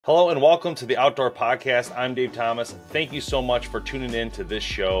Hello and welcome to the Outdoor Podcast. I'm Dave Thomas. Thank you so much for tuning in to this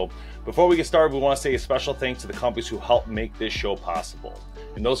show. Before we get started, we want to say a special thanks to the companies who helped make this show possible.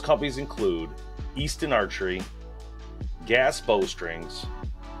 And those companies include Easton Archery, Gas Bowstrings,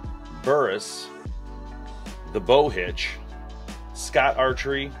 BURRIS, The Bow Hitch, Scott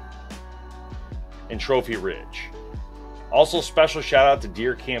Archery, and Trophy Ridge. Also, special shout out to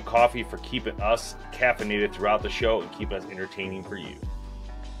Deer Camp Coffee for keeping us caffeinated throughout the show and keeping us entertaining for you.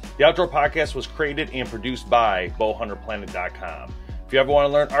 The Outdoor Podcast was created and produced by bowhunterplanet.com. If you ever want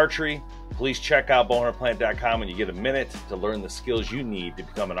to learn archery, please check out bowhunterplanet.com when you get a minute to learn the skills you need to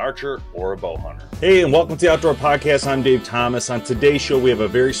become an archer or a bow hunter. Hey, and welcome to the Outdoor Podcast. I'm Dave Thomas. On today's show, we have a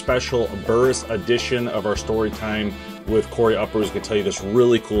very special BURRIS edition of our story time with Cori Upper, who's going to tell you this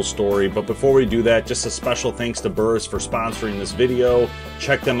really cool story. But before we do that, just a special thanks to BURRIS for sponsoring this video.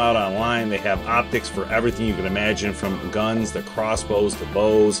 Check them out online. They have optics for everything you can imagine, from guns to crossbows to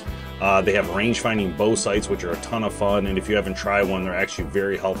bows. They have range-finding bow sights, which are a ton of fun. And if you haven't tried one, they're actually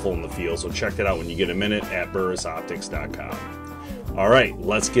very helpful in the field. So check that out when you get a minute at burrisoptics.com. All right,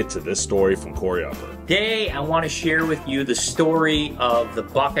 let's get to this story from Cori Upper. Today, I want to share with you the story of the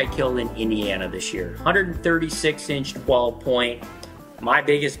buck I killed in Indiana this year. 136-inch 12-point, my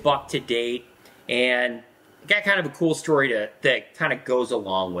biggest buck to date, and got kind of a cool story that kind of goes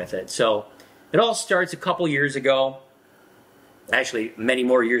along with it. So it all starts a couple years ago, actually many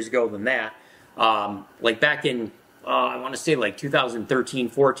more years ago than that. Like back in, I want to say like 2013,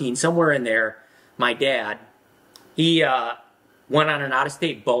 14, somewhere in there, my dad, he went on an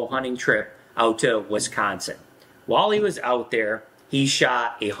out-of-state bow hunting trip out to Wisconsin. While he was out there, he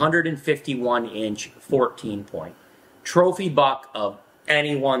shot a 151-inch 14-point trophy buck of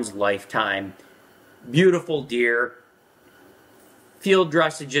anyone's lifetime. Beautiful deer. Field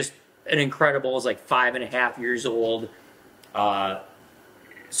dress is just an incredible. It's like 5.5 years old.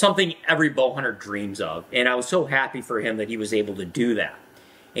 Something every bow hunter dreams of. And I was so happy for him that he was able to do that.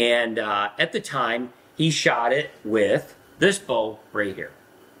 And at the time, he shot it with this bow right here.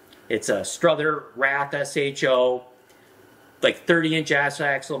 It's a Struther Wrath SHO, like 30-inch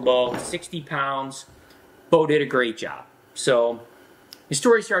axle bow, 60 pounds. Bow did a great job. So the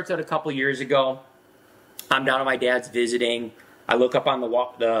story starts out a couple years ago. I'm down at my dad's visiting. I look up on the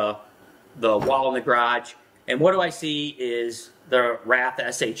wall in the garage, and what do I see is the Wrath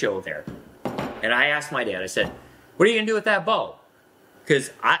SHO there. And I asked my dad, I said, what are you going to do with that bow?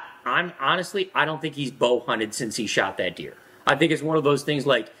 Because I'm honestly, I don't think he's bow hunted since he shot that deer. I think it's one of those things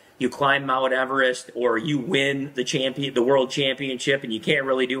like you climb Mount Everest or you win the world championship and you can't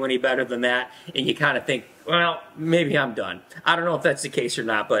really do any better than that, and you kind of think, well, maybe I'm done. I don't know if that's the case or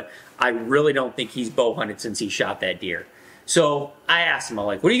not, but I really don't think he's bow hunted since he shot that deer. So I asked him, I'm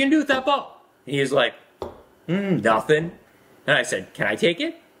like, what are you going to do with that bow? And he was like, nothing. And I said, can I take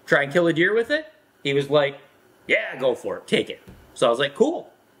it? Try and kill a deer with it? He was like, yeah, go for it. Take it. So I was like, cool.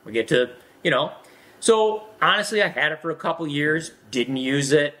 We get to, So honestly, I had it for a couple years, didn't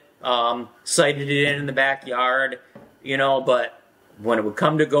use it, sighted it in the backyard, but when it would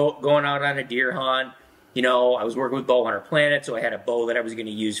come to going out on a deer hunt, I was working with BowHunterPlanet, so I had a bow that I was going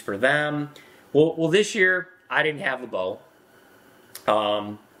to use for them. Well, this year, I didn't have a bow.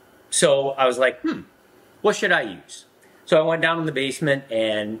 So I was like, what should I use? So I went down in the basement,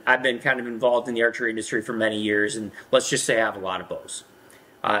 and I've been kind of involved in the archery industry for many years, and let's just say I have a lot of bows.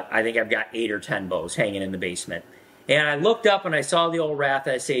 I think I've got 8 or 10 bows hanging in the basement. And I looked up and I saw the old Wrath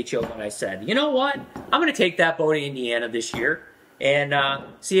SHO, and I said, you know what? I'm going to take that bow to Indiana this year and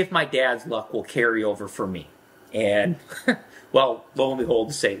see if my dad's luck will carry over for me. And, well, lo and behold,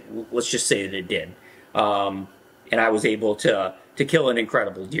 let's just say that it did. And I was able to kill an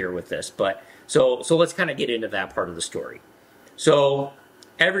incredible deer with this. But so let's kind of get into that part of the story. So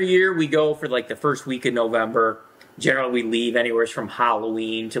every year we go for like the first week of November. Generally, we leave anywhere from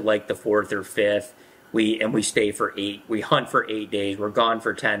Halloween to like the 4th or 5th. We stay for 8. We hunt for 8 days. We're gone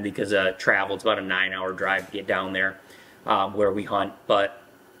for 10 because of travel. It's about a 9-hour drive to get down there where we hunt. But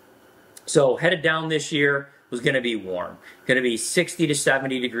so headed down this year was going to be warm. Going to be 60 to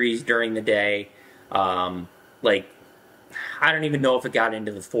 70 degrees during the day. Like I don't even know if it got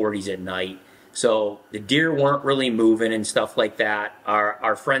into the 40s at night. So the deer weren't really moving and stuff like that.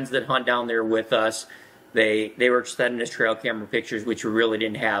 Our friends that hunt down there with us, they were sending us trail camera pictures, which we really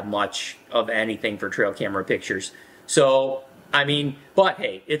didn't have much of anything for trail camera pictures. So, I mean, but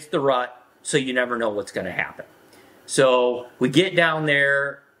hey, it's the rut, so you never know what's going to happen. So we get down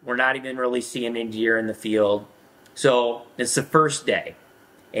there, we're not even really seeing any deer in the field. So it's the first day,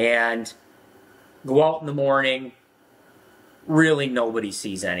 and go out in the morning, really nobody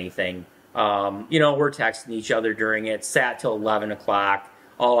sees anything. We're texting each other during it, sat till 11 o'clock.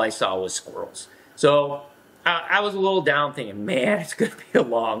 all I saw was squirrels. So I was a little down thinking, man, it's going to be a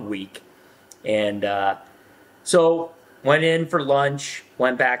long week. And so went in for lunch,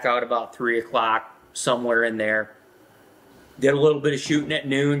 went back out about 3 o'clock, somewhere in there. Did a little bit of shooting at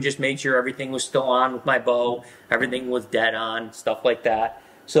noon, just made sure everything was still on with my bow. Everything was dead on, stuff like that.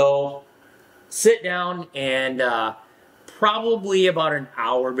 So sit down, and probably about an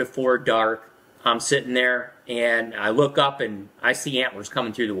hour before dark, I'm sitting there, and I look up, and I see antlers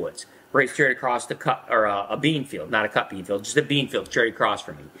coming through the woods, right straight across the cut, or a bean field, not a cut bean field, just a bean field straight across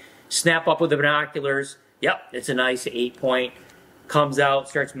from me. Snap up with the binoculars. Yep, it's a nice 8-point. Comes out,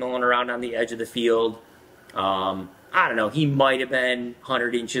 starts milling around on the edge of the field. I don't know, he might have been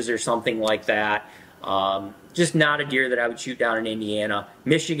 100 inches or something like that. Just not a deer that I would shoot down in Indiana.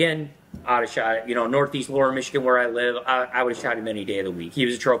 Michigan, I'd have shot it. You know, northeast lower Michigan where I live, I would have shot him any day of the week. He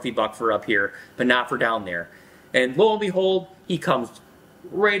was a trophy buck for up here, but not for down there. And lo and behold, he comes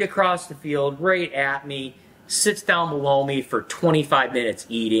right across the field, right at me, sits down below me for 25 minutes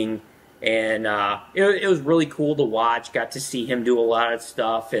eating. And it was really cool to watch. Got to see him do a lot of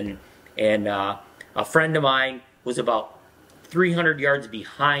stuff. And a friend of mine was about 300 yards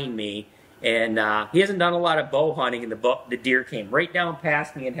behind me, and he hasn't done a lot of bow hunting, and the deer came right down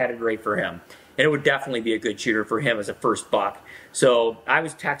past me and headed right for him. And it would definitely be a good shooter for him as a first buck. So I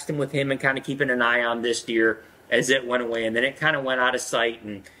was texting with him and kind of keeping an eye on this deer as it went away, and then it kind of went out of sight.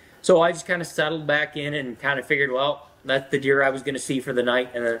 And so I just kind of settled back in and kind of figured, well, that's the deer I was going to see for the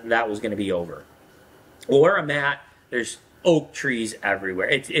night, and that was going to be over. Well, where I'm at, there's oak trees everywhere.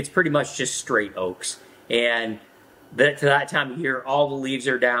 It's pretty much just straight oaks. And to that time of year, all the leaves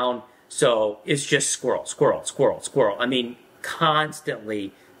are down, so it's just squirrel, squirrel, squirrel, squirrel. I mean,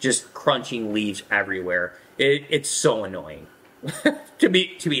 constantly just crunching leaves everywhere. It's so annoying. to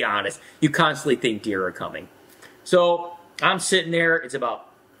be honest, you constantly think deer are coming. So I'm sitting there. It's about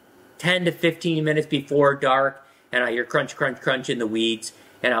 10 to 15 minutes before dark, and I hear crunch, crunch, crunch in the weeds,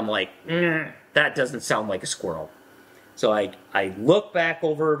 and I'm like, that doesn't sound like a squirrel. So I look back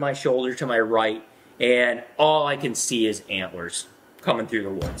over my shoulder to my right, and all I can see is antlers coming through the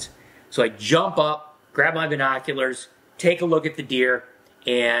woods. So I jump up, grab my binoculars, take a look at the deer,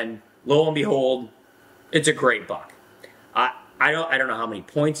 and lo and behold, it's a great buck. I don't know how many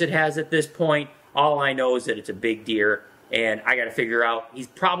points it has at this point. All I know is that it's a big deer, and I got to figure out, he's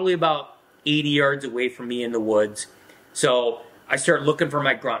probably about 80 yards away from me in the woods. So I start looking for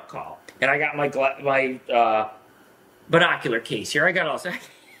my grunt call, and I got my binocular case here.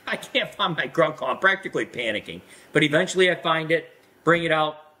 I can't find my grunt call. I'm practically panicking. But eventually I find it, bring it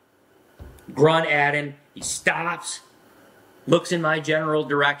out, grunt at him. He stops, looks in my general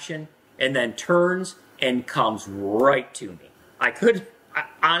direction, and then turns and comes right to me.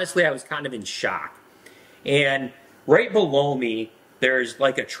 Honestly, I was kind of in shock. And right below me, there's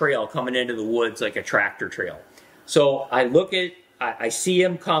like a trail coming into the woods, like a tractor trail. So I see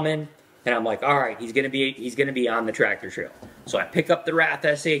him coming, and I'm like, all right, he's gonna be on the tractor trail. So I pick up the Wrath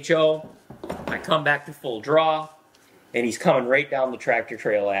SHO, I come back to full draw, and he's coming right down the tractor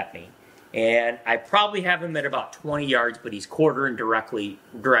trail at me. And I probably have him at about 20 yards, but he's quartering directly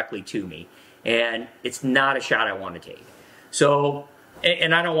to me. And it's not a shot I want to take. So,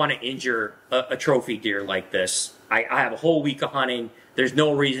 and I don't want to injure a trophy deer like this. I have a whole week of hunting. There's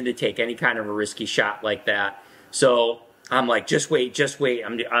no reason to take any kind of a risky shot like that. So I'm like, just wait.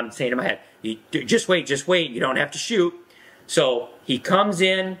 I'm saying in my head, just wait. You don't have to shoot. So he comes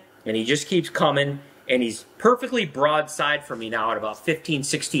in, and he just keeps coming, and he's perfectly broadside from me now at about 15,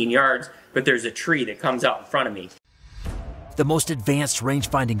 16 yards, but there's a tree that comes out in front of me. The most advanced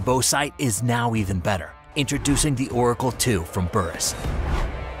range-finding bow sight is now even better. Introducing the Oracle 2 from BURRIS.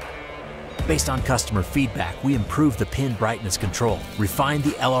 Based on customer feedback, we improved the pin brightness control, refined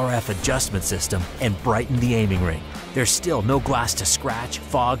the LRF adjustment system, and brightened the aiming ring. There's still no glass to scratch,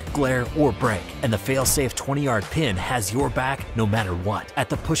 fog, glare, or break, and the fail-safe 20-yard pin has your back no matter what. At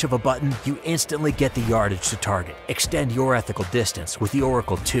the push of a button, you instantly get the yardage to target. Extend your ethical distance with the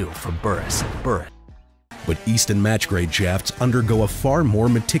Oracle 2 from BURRIS. But Easton match grade shafts undergo a far more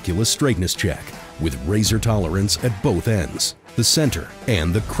meticulous straightness check, with razor tolerance at both ends, the center,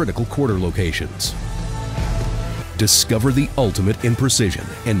 and the critical quarter locations. Discover the ultimate in precision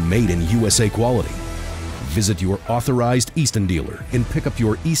and made in USA quality. Visit your authorized Easton dealer and pick up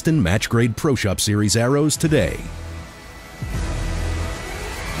your Easton Match Grade Pro Shop Series arrows today.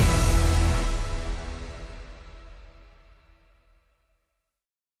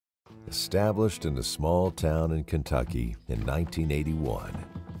 Established in a small town in Kentucky in 1981,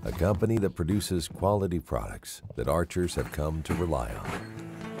 a company that produces quality products that archers have come to rely on.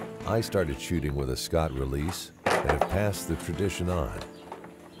 I started shooting with a Scott release and have passed the tradition on.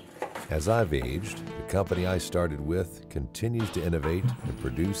 As I've aged, the company I started with continues to innovate and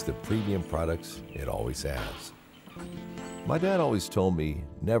produce the premium products it always has. My dad always told me,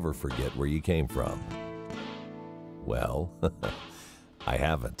 never forget where you came from. Well, I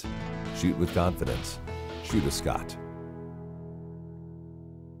haven't. Shoot with confidence. Shoot a Scott.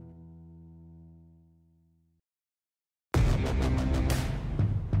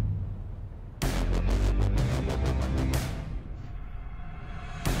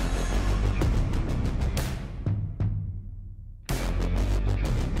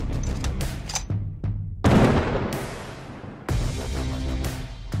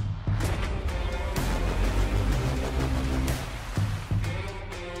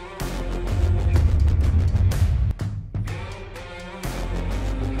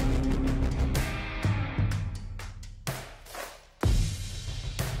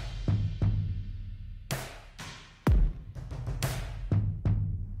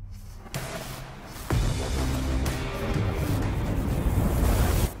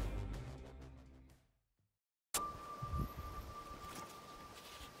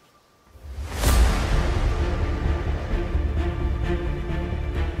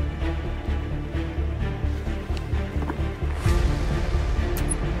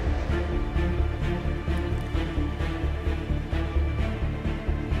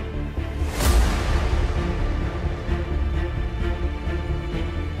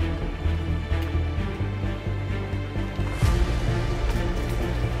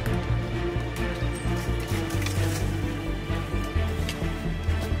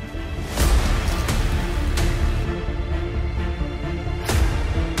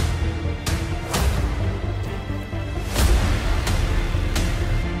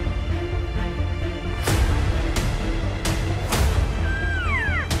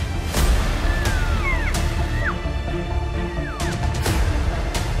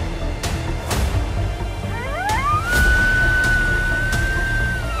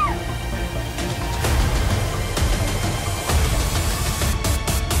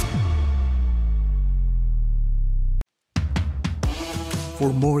 For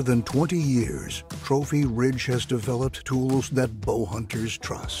more than 20 years, Trophy Ridge has developed tools that bow hunters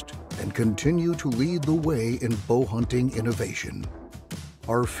trust and continue to lead the way in bow hunting innovation.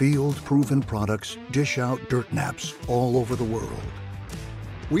 Our field-proven products dish out dirt naps all over the world.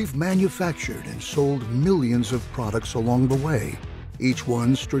 We've manufactured and sold millions of products along the way, each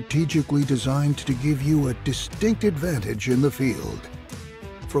one strategically designed to give you a distinct advantage in the field.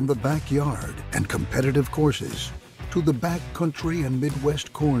 From the backyard and competitive courses to the backcountry and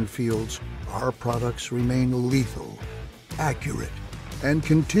Midwest cornfields, our products remain lethal, accurate, and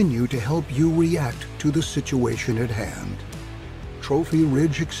continue to help you react to the situation at hand. Trophy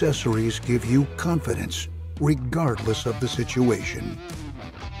Ridge accessories give you confidence regardless of the situation.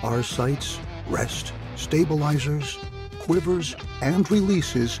 Our sights, rest, stabilizers, quivers, and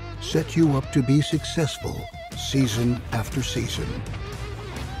releases set you up to be successful season after season.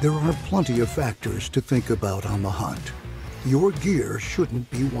 There are plenty of factors to think about on the hunt. Your gear shouldn't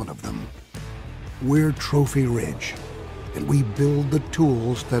be one of them. We're Trophy Ridge, and we build the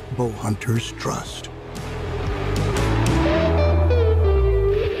tools that bow hunters trust.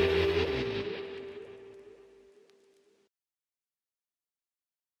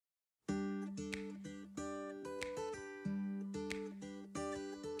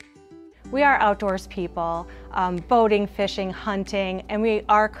 We are outdoors people, boating, fishing, hunting, and we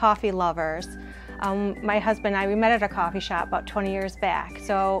are coffee lovers. My husband and I, we met at a coffee shop about 20 years back.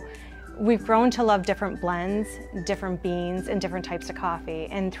 So we've grown to love different blends, different beans, and different types of coffee.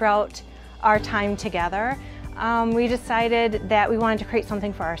 And throughout our time together, we decided that we wanted to create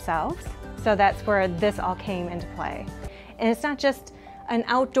something for ourselves. So that's where this all came into play. And it's not just an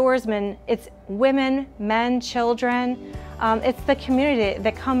outdoorsman, it's women, men, children. It's the community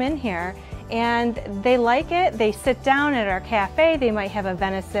that come in here and they like it. They sit down at our cafe, they might have a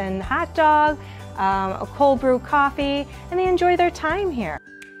venison hot dog, a cold brew coffee, and they enjoy their time here.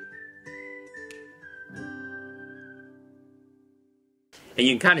 And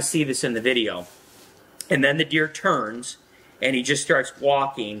you can kind of see this in the video. And then the deer turns and he just starts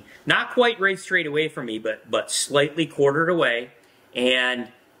walking, not quite right straight away from me, but slightly quartered away. And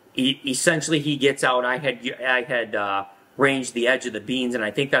essentially he gets out. I had ranged the edge of the beans, and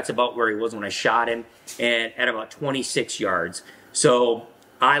I think that's about where he was when I shot him, and at about 26 yards. So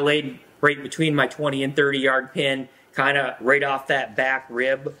I laid right between my 20 and 30 yard pin, kind of right off that back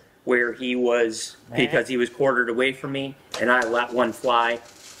rib where he was, because he was quartered away from me, and I let one fly,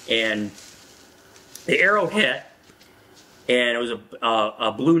 and the arrow hit, and it was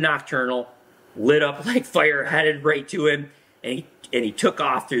a blue nocturnal, lit up like fire, headed right to him, and he took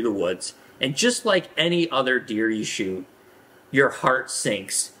off through the woods. And just like any other deer you shoot, your heart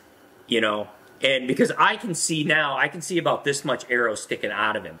sinks, you know. And because I can see now, I can see about this much arrow sticking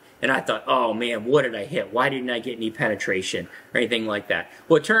out of him. And I thought, oh man, what did I hit? Why didn't I get any penetration or anything like that?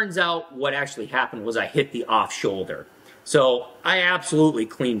 Well, it turns out what actually happened was I hit the off shoulder. So I absolutely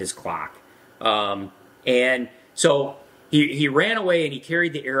cleaned his clock. And so he ran away and he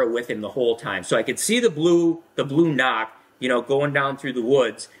carried the arrow with him the whole time. So I could see the blue knock, you know, going down through the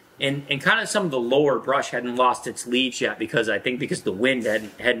woods. And kind of some of the lower brush hadn't lost its leaves yet because the wind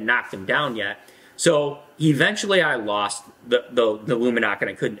hadn't knocked him down yet. So eventually I lost the Luminoc and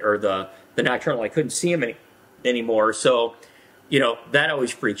I couldn't, or the Nocturnal, I couldn't see him anymore. So, you know, that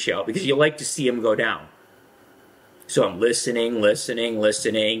always freaks you out because you like to see him go down. So I'm listening,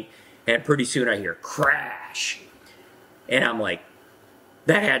 and pretty soon I hear crash. And I'm like,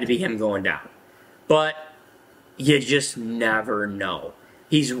 that had to be him going down. But you just never know.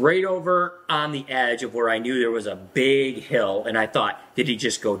 He's right over on the edge of where I knew there was a big hill, and I thought, did he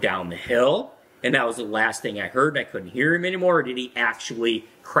just go down the hill? And that was the last thing I heard, and I couldn't hear him anymore, or did he actually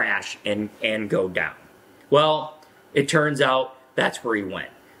crash and go down? Well, it turns out that's where he went.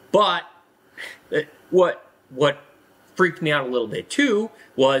 But what freaked me out a little bit too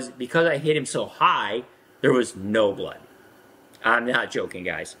was because I hit him so high, there was no blood. I'm not joking,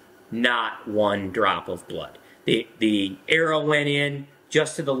 guys. Not one drop of blood. The arrow went in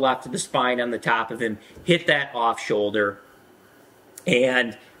just to the left of the spine on the top of him, hit that off shoulder,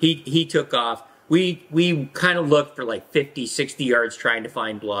 and he took off. We kind of looked for like 50, 60 yards trying to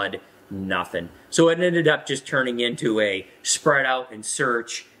find blood. Nothing. So it ended up just turning into a spread out and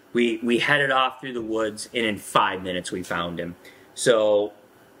search. We headed off through the woods, and in 5 minutes we found him. So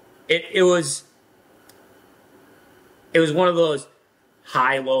it was one of those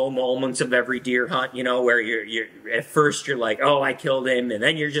high-low moments of every deer hunt, you know, where you're at first you're like, oh, I killed him, and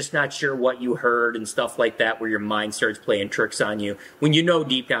then you're just not sure what you heard and stuff like that, where your mind starts playing tricks on you, when you know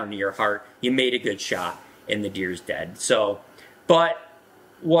deep down in your heart you made a good shot and the deer's dead. So, but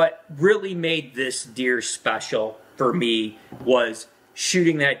what really made this deer special for me was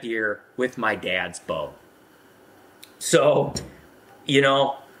shooting that deer with my dad's bow. So, you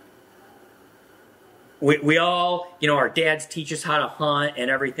know, we all, you know, our dads teach us how to hunt and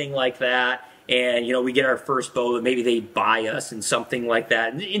everything like that. And, you know, we get our first bow that maybe they buy us and something like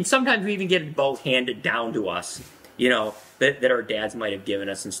that. And sometimes we even get a bow handed down to us, you know, that our dads might have given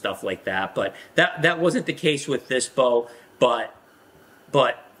us and stuff like that. But that wasn't the case with this bow. But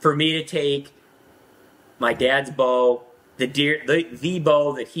for me to take my dad's bow, the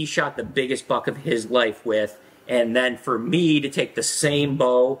bow that he shot the biggest buck of his life with, and then for me to take the same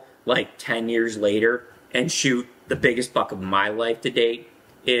bow like 10 years later and shoot the biggest buck of my life to date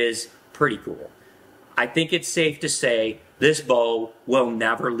is pretty cool. I think it's safe to say this bow will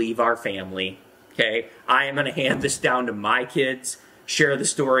never leave our family, okay? I am going to hand this down to my kids, share the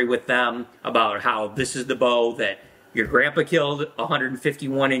story with them about how this is the bow that your grandpa killed a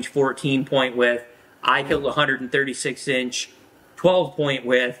 151-inch 14-point with, I killed a 136-inch 12-point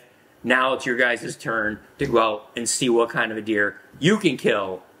with. Now it's your guys' turn to go out and see what kind of a deer you can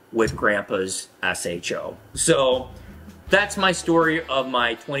kill with Grandpa's SHO. So that's my story of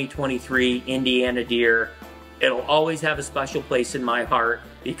my 2023 Indiana deer. It'll always have a special place in my heart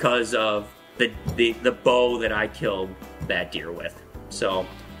because of the bow that I killed that deer with. So,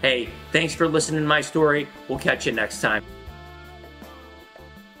 hey, thanks for listening to my story. We'll catch you next time.